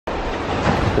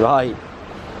Right,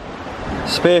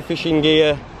 spearfishing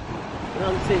gear,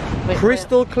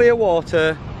 crystal clear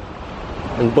water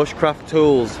and bushcraft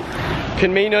tools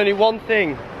can mean only one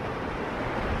thing.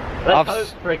 Let's hope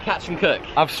for a catch and cook.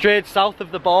 I've strayed south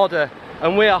of the border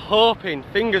and we are hoping,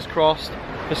 fingers crossed,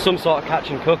 for some sort of catch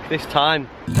and cook this time.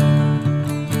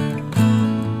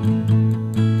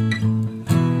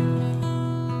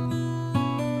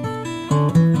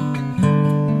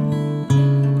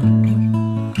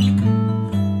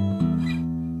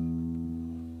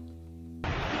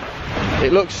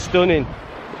 It looks stunning.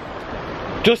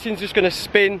 Justin's just going to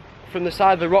spin from the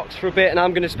side of the rocks for a bit and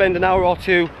I'm going to spend an hour or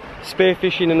two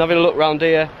spearfishing and having a look round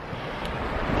here.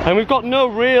 And we've got no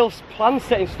real plan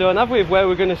set in stone, have we, of where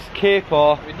we're going to cape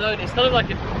or... We don't, it's kind of like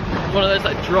one of those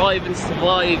like drive and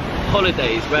survive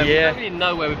holidays where we don't really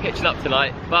know where we're pitching up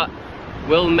tonight, but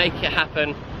we'll make it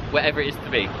happen wherever it is to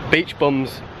be. Beach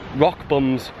bums, rock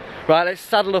bums. Right, let's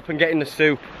saddle up and get in the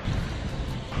soup.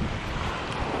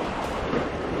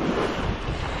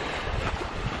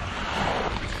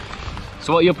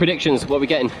 So what are your predictions? What are we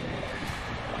getting?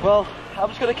 Well, I'm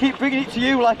just going to keep bringing it to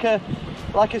you like a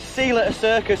seal at a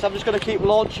circus. I'm just going to keep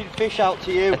launching fish out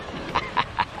to you.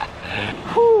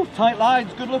 Whew, tight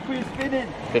lines. Good luck with your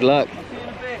spinning. Good luck. I'll see you in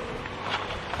a bit.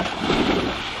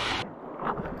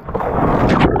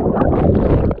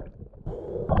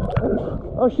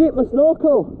 Oh shit, my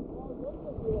snorkel.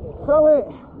 Throw it.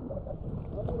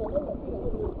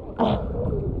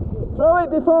 Throw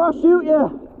it before I shoot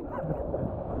you.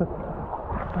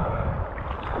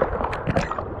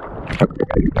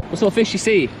 What sort of fish you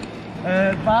see?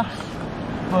 Bass,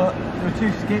 but they were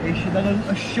too skittish, and then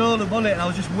a shoal of mullet, and I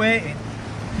was just waiting,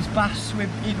 because bass swim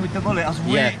in with the mullet, I was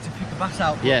waiting to pick a bass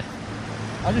out. Yeah.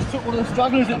 I just took one of the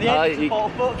stragglers at the end,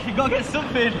 thought, fuck, you gotta get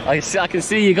something. I can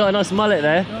see you got a nice mullet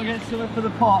there. Gotta get something for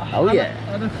the pot. Oh and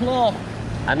yeah. And a claw.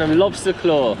 And a lobster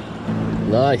claw.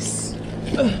 Nice.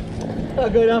 I'll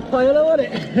go down Paella,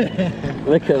 wasn't it?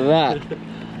 Look at that.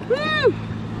 Woo!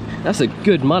 That's a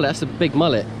good mullet, that's a big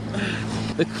mullet.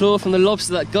 The claw from the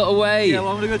lobster that got away. Yeah, well,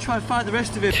 I'm gonna go try and find the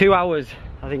rest of it. 2 hours,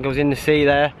 I think I was in the sea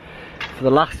there for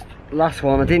the last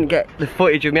one. I didn't get the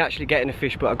footage of me actually getting a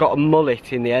fish, but I got a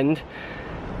mullet in the end.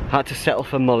 I had to settle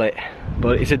for mullet,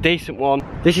 but it's a decent one.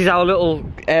 This is our little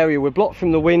area. We're blocked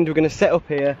from the wind. We're gonna set up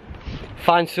here,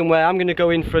 find somewhere. I'm gonna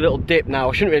go in for a little dip now.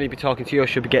 I shouldn't really be talking to you, I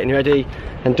should be getting ready.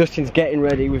 And Dustin's getting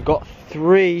ready. We've got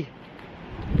three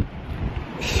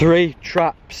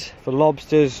traps for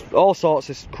lobsters, all sorts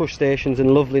of crustaceans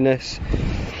and loveliness.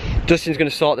 Dustin's going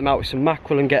to sort them out with some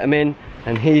mackerel and get them in,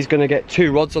 and he's going to get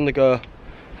 2 rods on the go,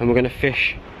 and we're going to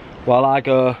fish while I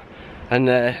go and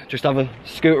just have a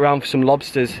scoot around for some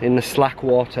lobsters in the slack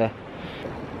water.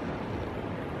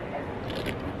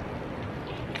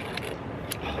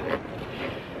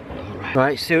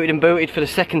 Right, suited and booted for the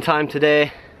second time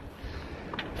today.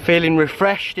 Feeling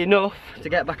refreshed enough to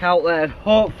get back out there.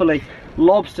 Hopefully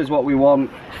lobster's what we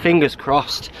want, fingers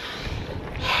crossed.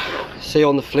 See you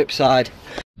on the flip side.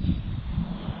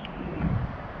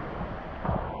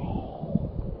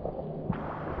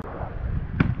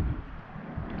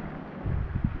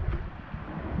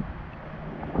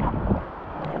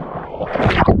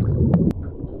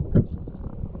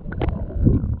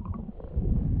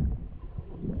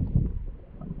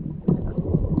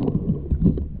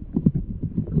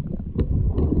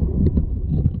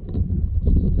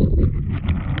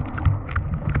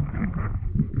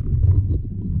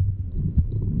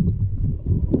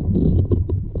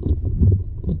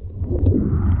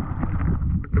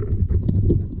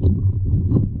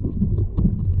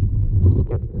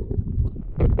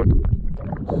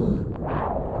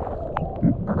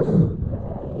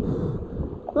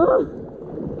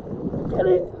 Get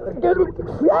it! Get it!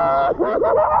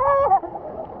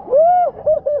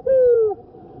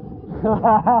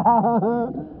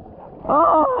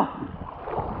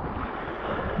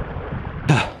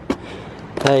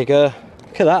 There you go.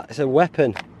 Look at that, it's a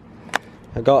weapon.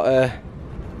 I got a...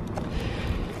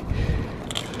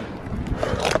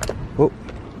 Oh.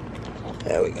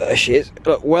 There we go, there she is.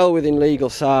 Look, well within legal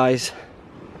size.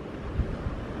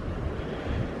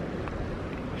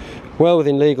 Well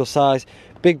within legal size.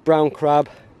 Big brown crab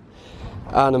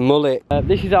and a mullet.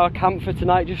 This is our camp for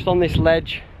tonight, just on this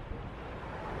ledge.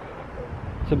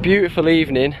 It's a beautiful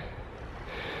evening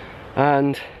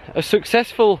and a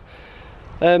successful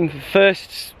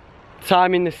first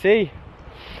time in the sea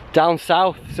down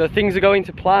south, so things are going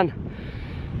to plan.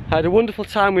 I had a wonderful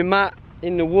time with Matt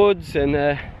in the woods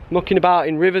and mucking about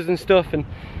in rivers and stuff, and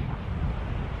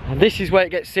this is where it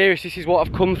gets serious. This is what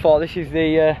I've come for. This is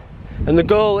the and the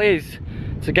goal is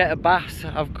to get a bass.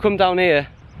 I've come down here,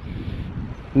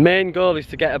 main goal is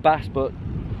to get a bass, but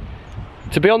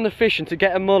To be on the fish and to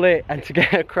get a mullet and to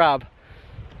get a crab.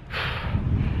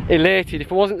 Elated.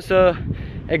 If I wasn't so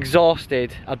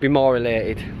exhausted, I'd be more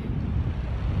elated.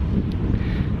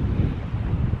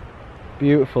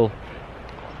 Beautiful.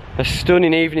 A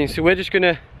stunning evening. So we're just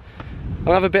gonna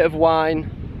have a bit of wine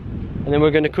and then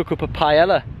we're gonna cook up a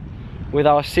paella with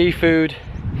our seafood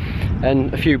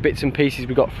and a few bits and pieces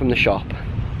we got from the shop.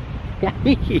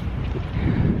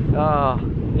 Ah,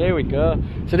 here we go.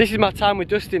 So this is my time with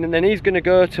Dustin, and then he's gonna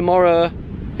go tomorrow.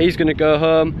 He's gonna go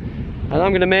home, and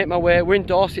I'm gonna make my way. We're in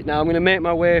Dorset now. I'm gonna make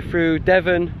my way through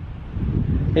Devon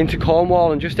into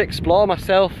Cornwall and just explore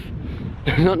myself.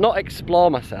 not explore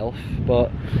myself,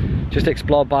 but just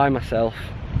explore by myself.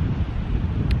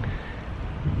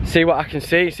 See what I can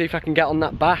see if I can get on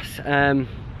that bass.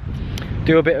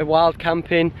 Do a bit of wild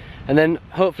camping, and then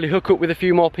hopefully hook up with a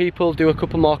few more people, do a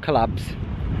couple more collabs.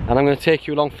 And I'm going to take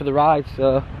you along for the ride,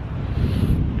 so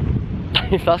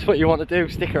if that's what you want to do,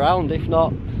 stick around. If not,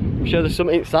 I'm sure there's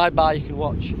something sidebar you can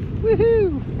watch.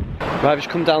 Woohoo! Right, I've just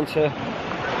come down to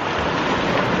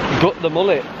gut the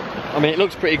mullet. I mean, it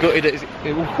looks pretty gutted.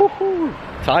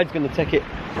 Tide's going to take it.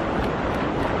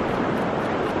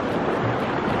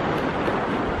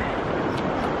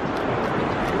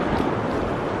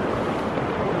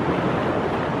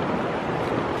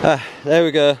 There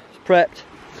we go, it's prepped.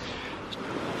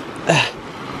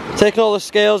 Taking all the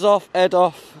scales off, head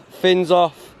off, fins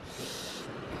off.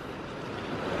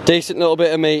 Decent little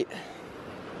bit of meat.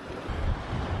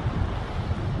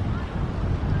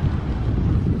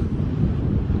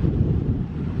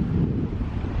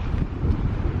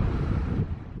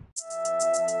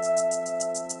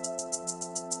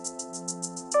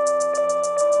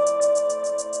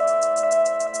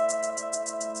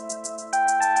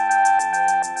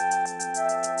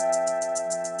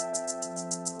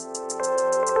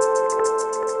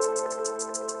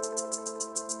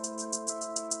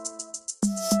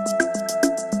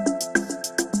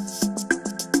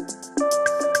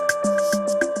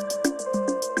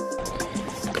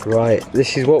 Right,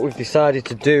 this is what we've decided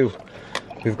to do.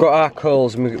 We've got our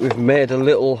coals and we've made a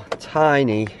little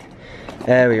tiny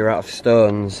area out of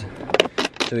stones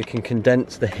so we can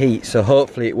condense the heat, so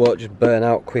hopefully it won't just burn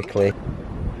out quickly.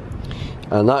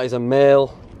 And that is a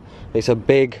male. It's a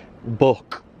big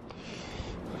buck.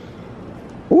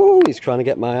 Ooh, he's trying to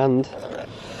get my hand.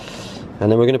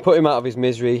 And then we're going to put him out of his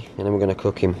misery and then we're going to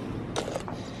cook him.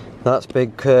 That's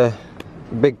big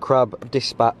crab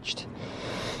dispatched.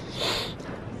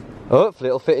 Hopefully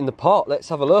it'll fit in the pot. Let's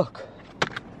have a look.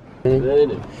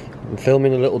 I'm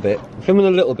filming a little bit.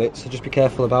 So just be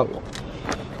careful about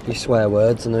your swear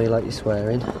words. I know you like your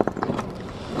swearing.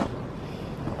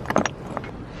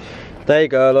 There you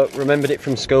go, look, remembered it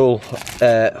from school.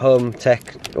 Home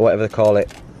tech, or whatever they call it.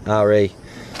 RE.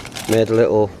 Made a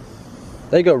little,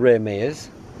 there you go, Ray Mears.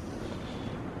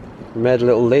 Made a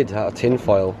little lid out of tin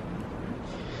foil.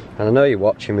 And I know you're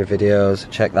watching my videos,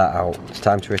 check that out. It's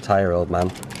time to retire, old man.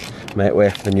 Make way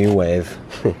for the new wave.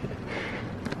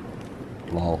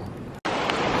 Lol.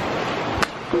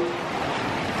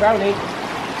 Brownie.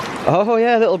 Oh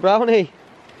yeah, little brownie.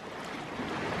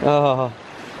 Oh,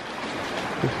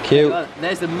 cute.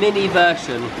 There's a mini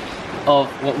version of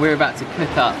what we're about to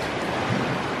cook up.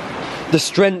 The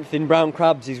strength in brown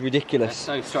crabs is ridiculous.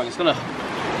 They're so strong, it's gonna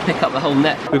pick up the whole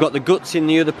net. We've got the guts in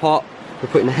the other pot. We're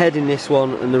putting the head in this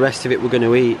one, and the rest of it we're going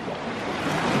to eat.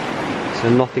 So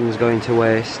nothing's going to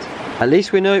waste. At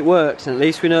least we know it works, and at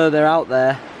least we know they're out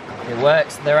there. It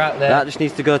works, they're out there. That just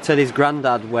needs to go tell his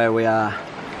granddad where we are.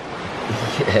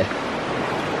 Yeah.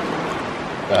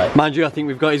 Right. Mind you, I think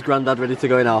we've got his granddad ready to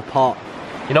go in our pot.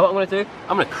 You know what I'm going to do?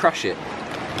 I'm going to crush it.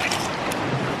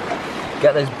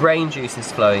 Get those brain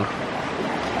juices flowing.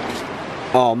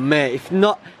 Oh mate,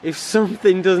 if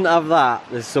something doesn't have that,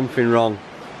 there's something wrong.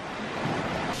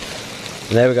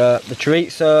 And there we go, the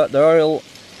chorizo, they're all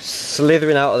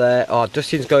slithering out of there. Oh,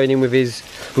 Dustin's going in with his,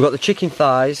 we've got the chicken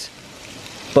thighs,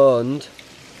 boned.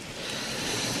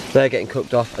 They're getting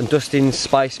cooked off, and Dustin's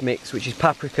spice mix, which is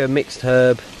paprika, mixed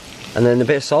herb, and then a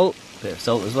bit of salt. Bit of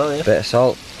salt as well, yeah. Bit of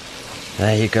salt.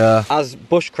 There you go. As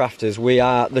bushcrafters, we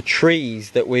are the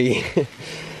trees that we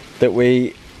that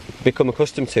we become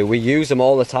accustomed to. We use them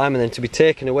all the time, and then to be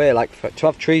taken away, like to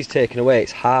have trees taken away,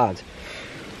 it's hard.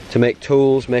 To make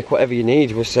tools, make whatever you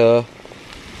need. So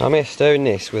I'm here stirring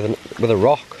this with a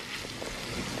rock.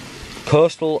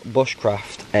 Coastal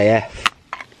bushcraft AF.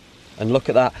 And look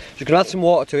at that. Just gonna add some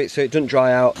water to it so it doesn't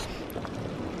dry out.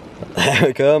 There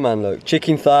we go, man. Look,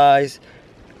 chicken thighs,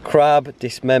 crab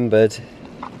dismembered,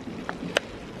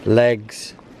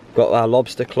 legs. Got our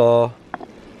lobster claw.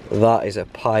 That is a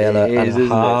paella and a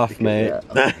half, mate.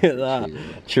 Look at that.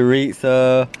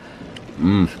 Chorizo.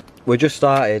 We just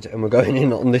started and we're going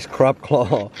in on this crab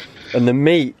claw, and the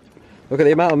meat, look at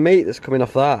the amount of meat that's coming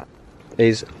off that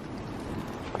is,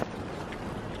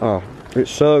 oh,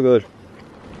 it's so good.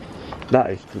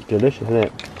 That is delicious, isn't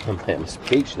it? I'm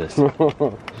speechless.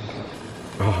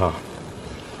 Oh.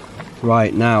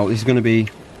 Right, now this is going to be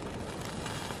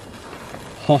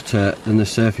hotter than the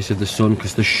surface of the sun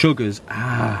because the sugars,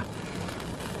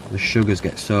 the sugars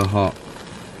get so hot,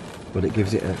 but it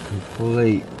gives it a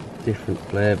complete different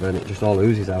flavour and it just all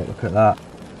oozes out. Look at that,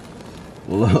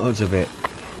 loads of it.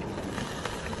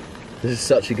 This is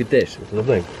such a good dish, it's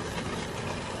lovely.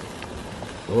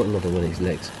 I want another one of these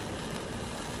legs.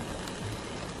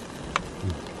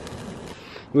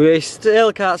 We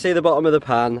still can't see the bottom of the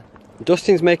pan.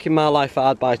 Dustin's making my life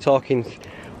hard by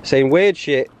saying weird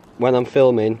shit when I'm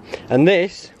filming, and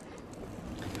this,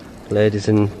 ladies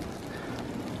and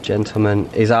gentlemen,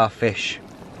 is our fish.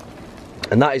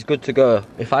 And that is good to go.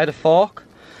 If I had a fork,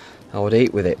 I would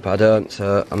eat with it, but I don't,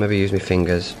 so I'll maybe use my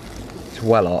fingers. It's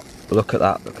well hot, but look at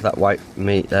that white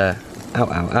meat there. Ow,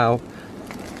 ow, ow.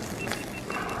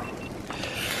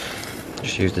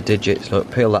 Just use the digits, look,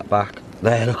 peel that back.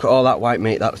 There, look at all that white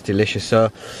meat, that's delicious.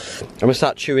 So, I'm gonna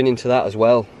start chewing into that as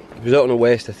well. We don't want to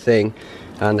waste a thing,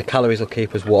 and the calories will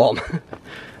keep us warm.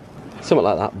 Something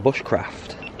like that,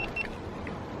 bushcraft.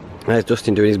 There's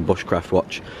Dustin doing his bushcraft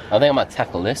watch. I think I might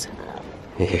tackle this.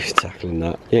 He's tackling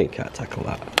that. You can't tackle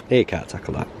that. You can't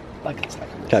tackle that. I can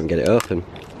tackle this. Can't even get it open.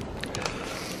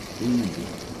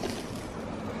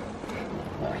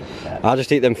 I'll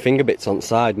just eat them finger bits on the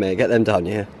side, mate. Get them down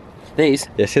here. These?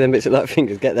 Yeah, see them bits of that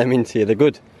fingers? Get them into you. They're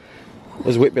good.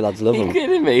 Those Whitby lads love them. Are you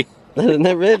kidding me? They're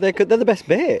the best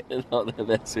bit. They're not the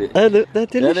best bit. They're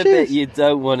delicious. They're the bit you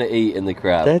don't want to eat in the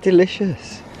crab. They're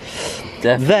delicious.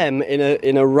 Definitely. Them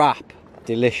in a wrap.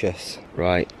 Delicious.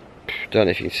 Right. Don't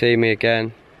know if you can see me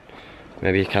again.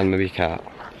 Maybe you can, maybe you can't.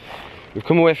 We've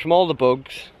come away from all the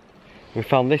bugs. We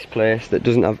found this place that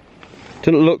doesn't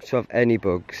look to have any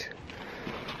bugs.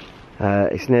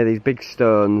 It's near these big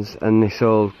stones and this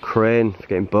old crane for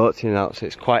getting boats in and out, so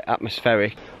it's quite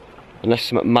atmospheric. Unless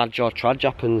something mad or trage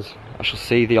happens, I shall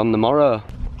see thee on the morrow.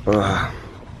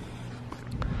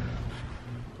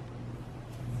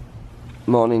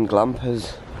 Morning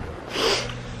glampers.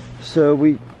 So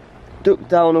we ducked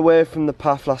down away from the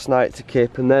path last night to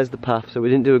Kip, and there's the path, so we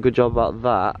didn't do a good job about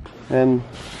that.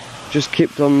 Just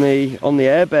kept on the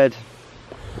airbed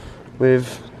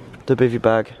with the bivvy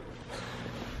bag.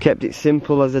 Kept it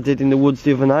simple as I did in the woods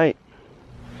the other night.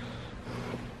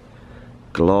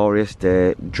 Glorious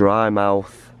day, dry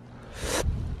mouth.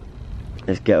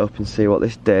 Let's get up and see what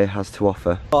this day has to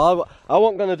offer. Oh, I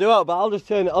wasn't going to do it, but I'll just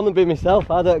turn it on and be myself,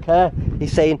 I don't care.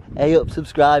 He's saying, hey up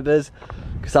subscribers,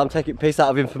 because I'm taking piss out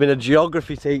of him for being a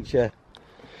geography teacher.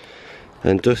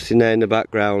 And Dustin there in the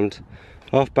background,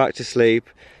 off back to sleep,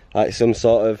 like some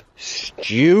sort of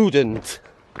student.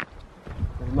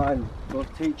 Never mind,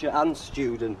 both teacher and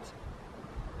student.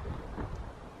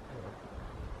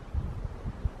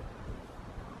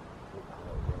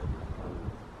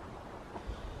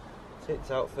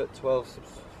 Tits outfit, 12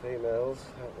 females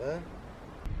out there.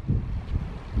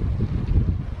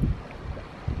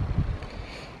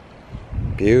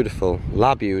 Beautiful,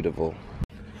 la beautiful.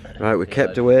 Right, we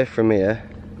kept away from here,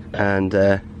 and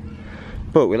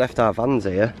but we left our vans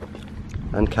here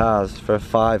and cars for a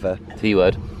 £5.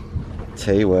 T-word.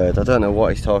 T-word, I don't know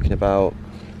what he's talking about.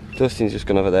 Dustin's just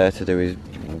gone over there to do his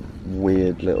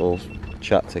weird little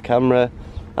chat to camera.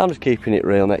 I'm just keeping it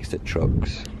real next to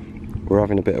trucks. We're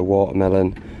having a bit of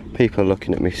watermelon. People are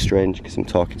looking at me strange because I'm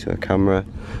talking to a camera.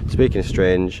 Speaking of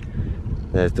strange,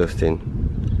 there's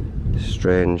Dustin.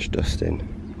 Strange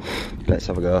Dustin. Let's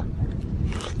have a go.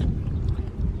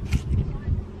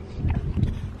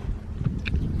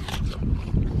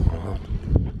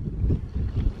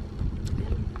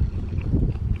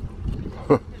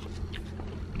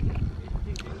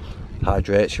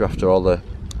 Hydrates you after all the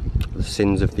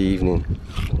sins of the evening.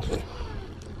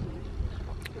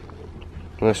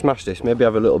 I'm going to smash this, maybe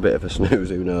have a little bit of a snooze,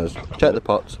 who knows. Check the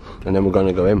pots, and then we're going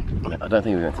to go in. I don't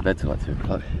think we went to bed till like 2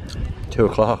 o'clock. 2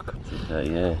 o'clock?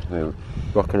 Yeah, we were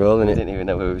rock and rolling it. Didn't even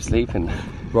know we were sleeping.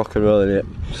 Rock and rolling it.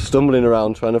 Stumbling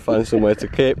around trying to find somewhere to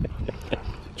keep.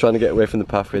 Trying to get away from the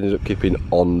path, we ended up keeping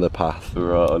on the path.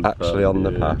 Right on Actually on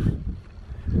the path.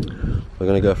 We're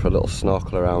going to go for a little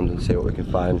snorkel around and see what we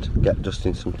can find. Get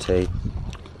Dustin some tea.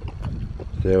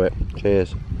 Do it.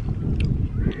 Cheers.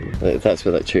 That's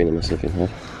where that tuna must have been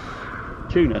had.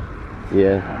 Tuna?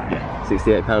 Yeah.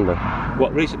 68 pounder.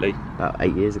 What, recently? About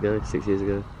 8 years ago, 6 years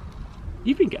ago.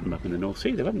 You've been getting them up in the North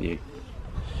Sea though, haven't you?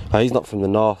 He's not from the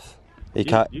north. He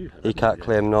can't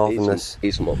claim northerness.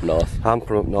 He's from up north. I'm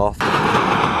from up north.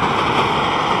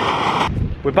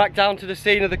 We're back down to the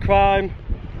scene of the crime.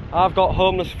 I've got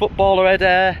homeless footballer Ed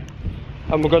here,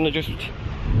 and we're going to just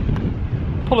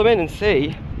pull him in and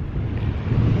see.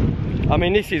 I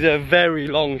mean, this is a very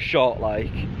long shot,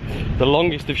 like the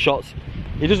longest of shots.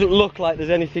 It doesn't look like there's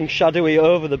anything shadowy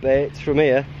over the baits from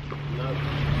here. No.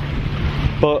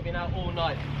 But I've been out all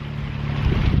night.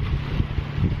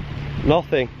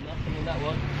 Nothing. Nothing in that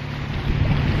one.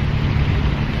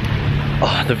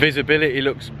 Oh, the visibility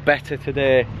looks better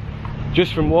today.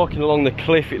 Just from walking along the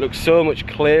cliff, it looks so much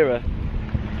clearer.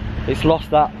 It's lost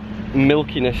that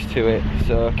milkiness to it,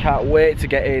 so I can't wait to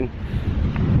get in.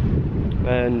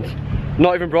 And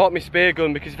not even brought my spear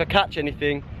gun, because if I catch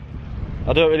anything,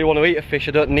 I don't really want to eat a fish,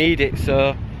 I don't need it.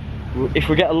 So if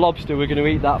we get a lobster, we're going to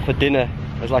eat that for dinner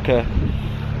as like a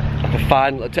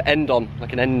final to end on,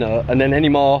 like an end note, and then any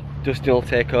more Dustin will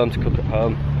take home to cook at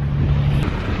home.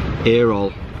 Ear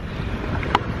roll.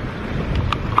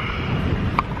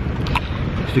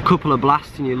 Just a couple of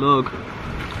blasts in your lug.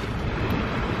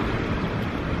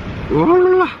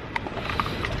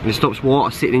 And it stops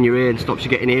water sitting in your ear and stops you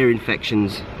getting ear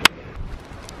infections.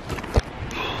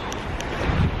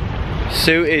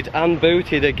 Suited and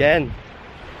booted again.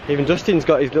 Even Dustin's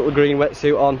got his little green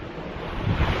wetsuit on.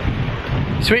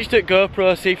 Switched at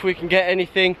GoPro, see if we can get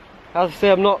anything. As I say,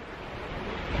 I'm not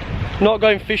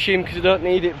going fishing because I don't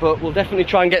need it, but we'll definitely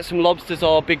try and get some lobsters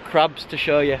or big crabs to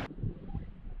show you.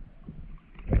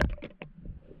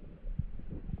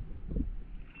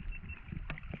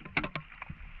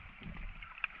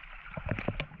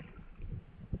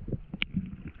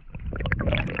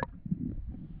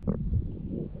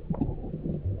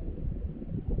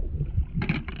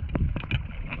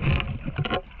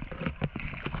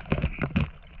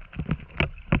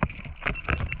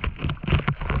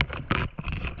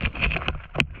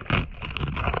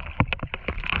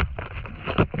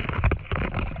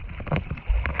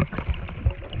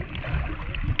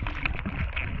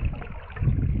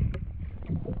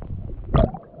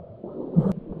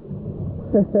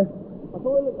 I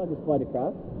thought it looked like a spider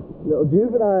crab. Little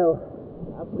juvenile.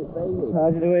 Absolute baby.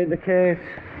 Charging away in the cave.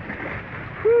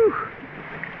 Whew.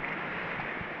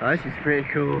 Oh, this is pretty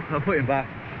cool. I'll put him back.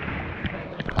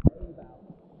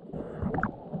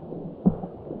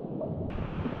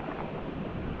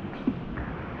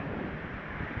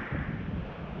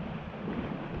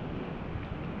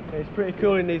 It's pretty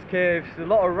cool in these caves. There's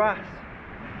a lot of wrasse.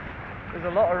 There's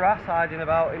a lot of wrasse hiding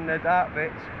about in the dark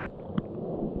bits.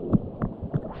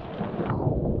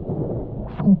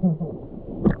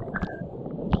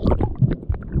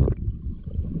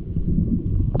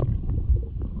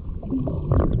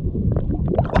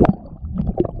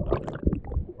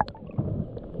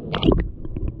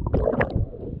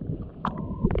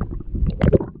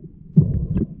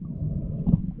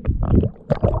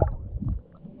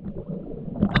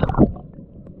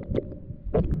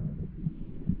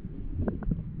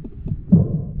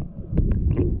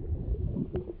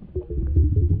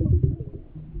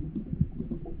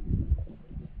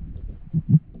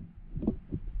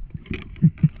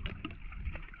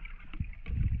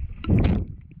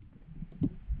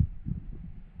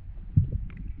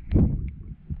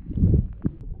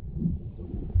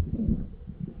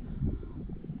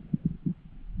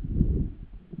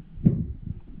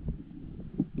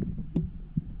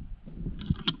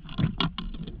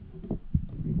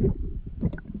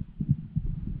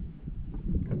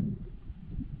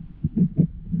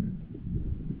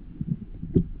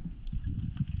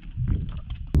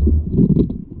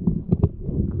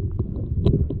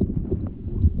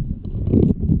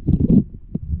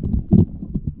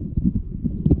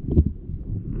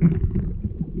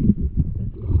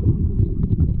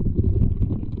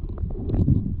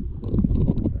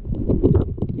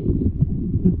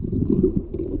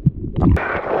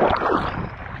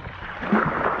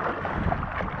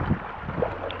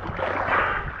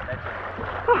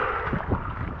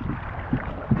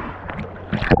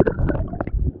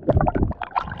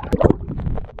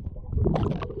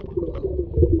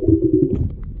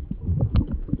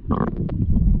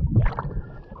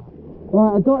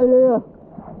 Right, I got it here.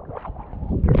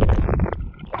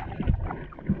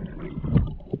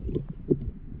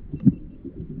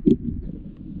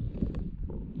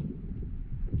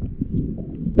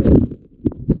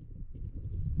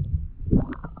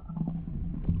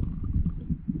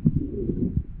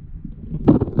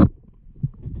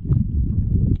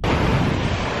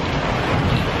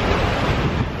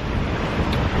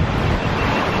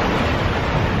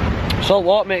 Salt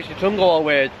water makes your tongue go all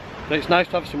weird, but it's nice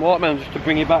to have some watermelon just to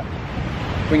bring you back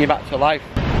to life.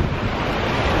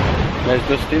 There's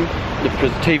Dustin. the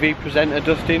TV presenter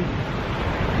Dustin.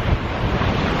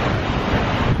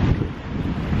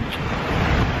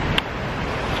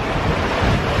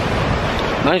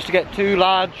 Managed to get two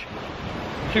large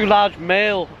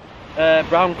male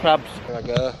brown crabs. There I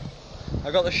go.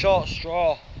 I got the short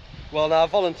straw. Well, now I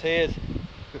volunteered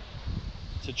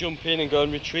to jump in and go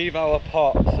and retrieve our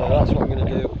pot, so that's what I'm going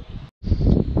to do.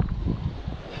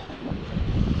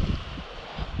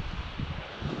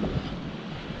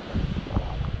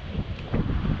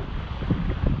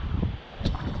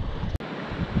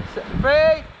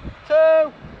 Three,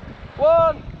 two,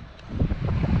 one.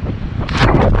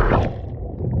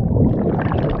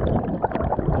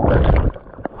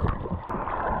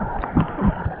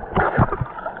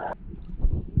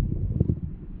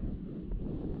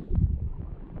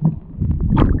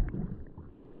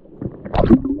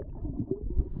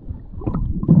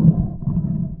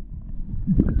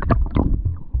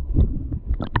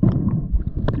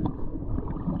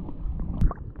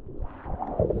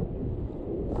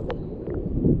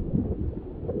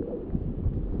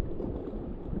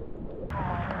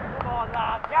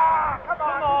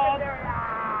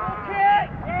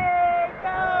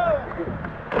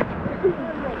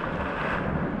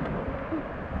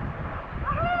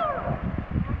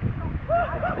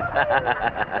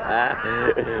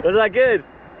 Was that good?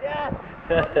 Yeah.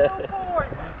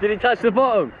 Did he touch the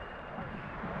bottom?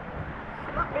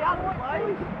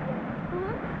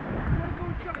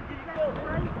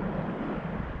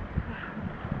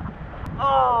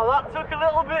 Oh, that took a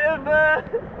little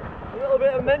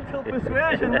bit of mental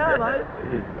persuasion there, mate.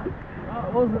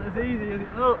 That wasn't as easy as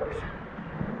it looks.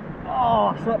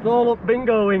 Oh, I slapped all up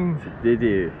bingo wings. Did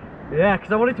you? Yeah,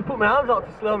 because I wanted to put my arms out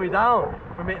to slow me down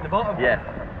from hitting the bottom. Yeah.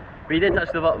 But you didn't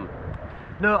touch the bottom?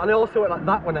 No, and I also went like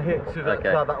that when I hit, so that,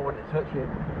 okay. so that I wouldn't touch it.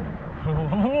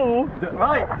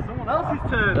 Right, someone else's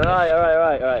turn.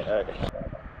 Alright.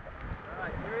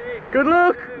 Good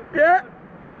luck! Yeah!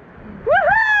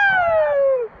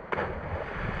 Woohoo!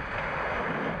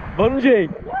 Bungee!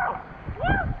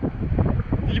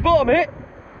 Did you bottom it?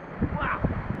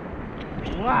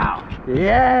 Wow!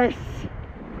 Yes!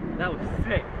 That was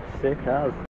sick. Sick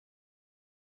as.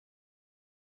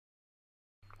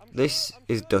 This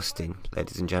is Dustin,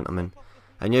 ladies and gentlemen,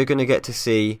 and you're going to get to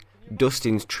see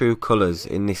Dustin's true colours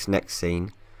in this next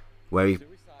scene, where he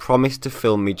promised to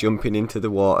film me jumping into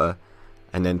the water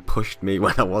and then pushed me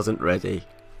when I wasn't ready.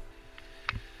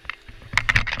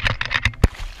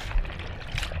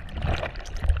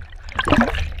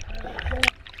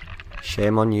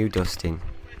 Shame on you, Dustin.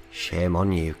 Shame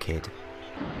on you, kid.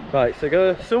 Right, so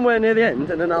go somewhere near the end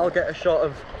and then I'll get a shot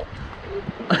of...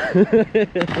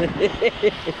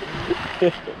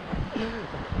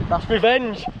 That's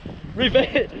revenge!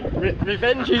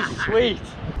 Revenge is sweet!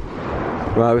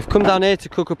 Right, we've come down here to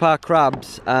cook up our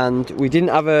crabs and we didn't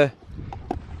have an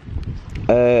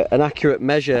accurate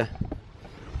measure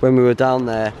when we were down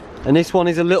there. And this one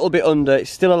is a little bit under, it's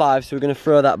still alive, so we're going to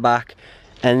throw that back.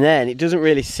 And then it doesn't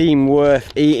really seem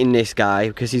worth eating this guy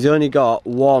because he's only got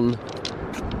one,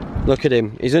 look at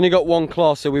him, he's only got one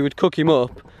claw, so we would cook him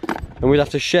up and we'd have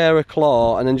to share a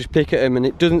claw and then just pick at him, and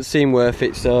it doesn't seem worth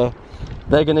it, so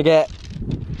they're gonna get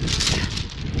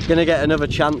another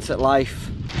chance at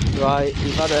life. Right,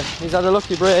 he's had a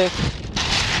lucky break.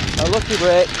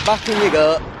 Back in you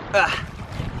go.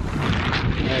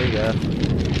 There you go.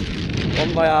 Bon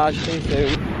voyage, see you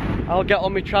soon. I'll get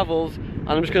on my travels and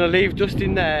I'm just gonna leave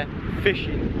Dustin there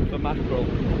fishing for mackerel.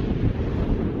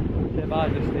 Say bye,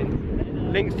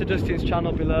 Dustin. Links to Dustin's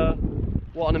channel below.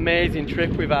 What an amazing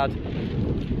trip we've had.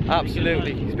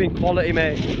 Absolutely, it's been quality,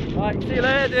 mate. Right, see you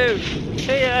later, dude.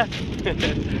 See ya.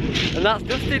 And that's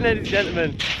Dustin, ladies and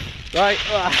gentlemen. Right.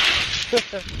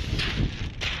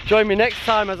 Join me next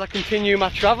time as I continue my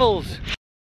travels.